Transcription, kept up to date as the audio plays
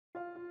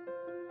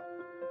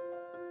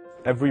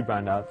Every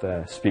brand out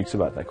there speaks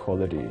about their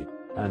quality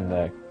and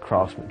their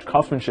craftsmanship.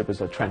 Craftsmanship is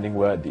a trending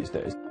word these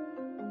days.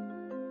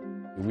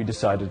 We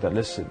decided that,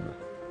 listen,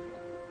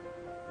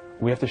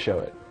 we have to show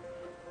it.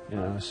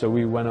 So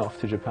we went off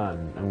to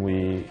Japan and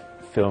we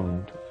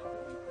filmed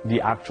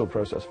the actual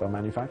process of our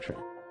manufacturing.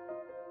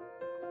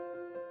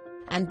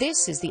 And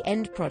this is the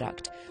end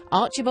product,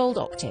 Archibald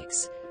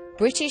Optics,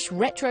 British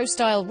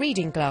retro-style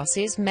reading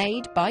glasses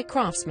made by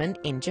craftsmen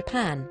in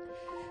Japan.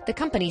 The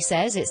company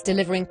says it's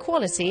delivering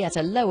quality at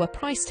a lower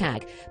price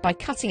tag by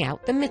cutting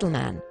out the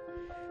middleman.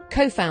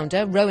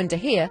 Co-founder Rowan De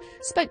Heer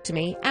spoke to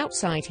me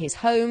outside his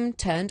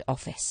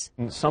home-turned-office.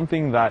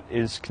 Something that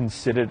is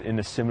considered in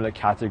a similar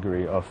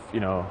category of,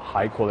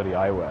 high-quality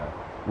eyewear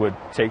would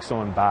take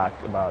someone back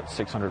about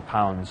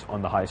 £600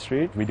 on the high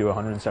street. We do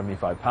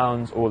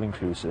 £175,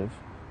 all-inclusive,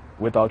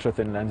 with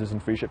ultra-thin lenses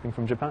and free shipping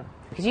from Japan.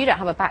 Because you don't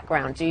have a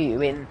background, do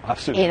you, in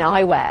Absolutely. In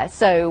eyewear?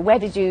 So where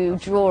did you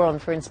draw on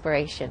for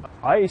inspiration?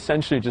 I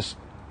essentially just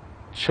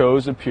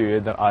chose a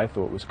period that I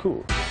thought was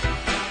cool.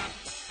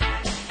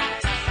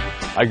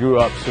 I grew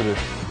up sort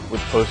of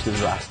with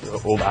posters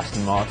of old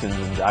Aston Martins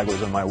and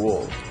Jaguars on my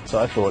wall. So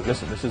I thought,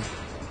 listen,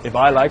 if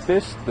I like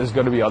this, there's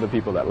got to be other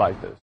people that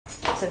like this.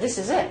 So this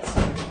is it?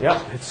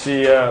 Yeah, it's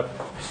the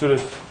sort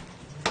of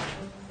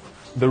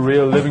the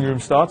real living room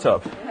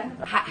startup.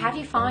 How do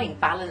you find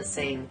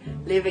balancing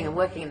living and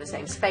working in the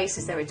same space?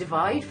 Is there a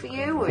divide for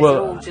you, or is it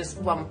all just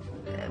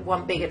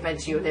one big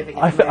adventure you're living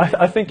in?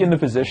 I think in the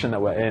position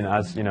that we're in,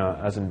 as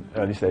an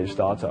early stage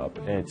startup,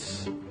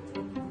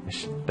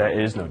 there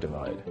is no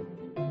divide.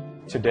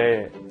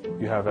 Today,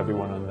 you have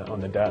everyone on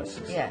the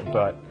desks,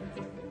 but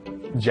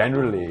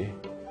generally,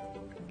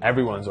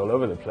 everyone's all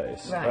over the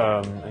place,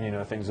 right.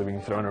 And things are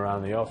being thrown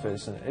around the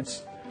office, and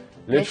it's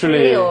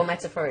literally or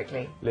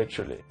metaphorically?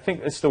 Literally. I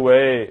think it's the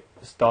way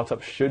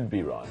startups should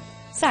be run.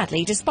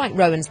 Sadly, despite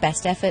Rowan's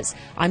best efforts,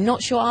 I'm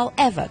not sure I'll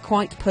ever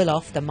quite pull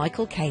off the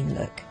Michael Caine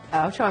look.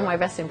 I'll try my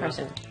best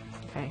impression.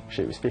 Okay.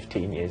 She was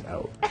 15 years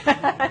old.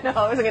 No,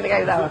 I wasn't going to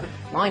go that one.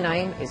 My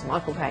name is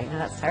Michael Caine. No,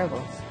 that's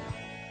terrible.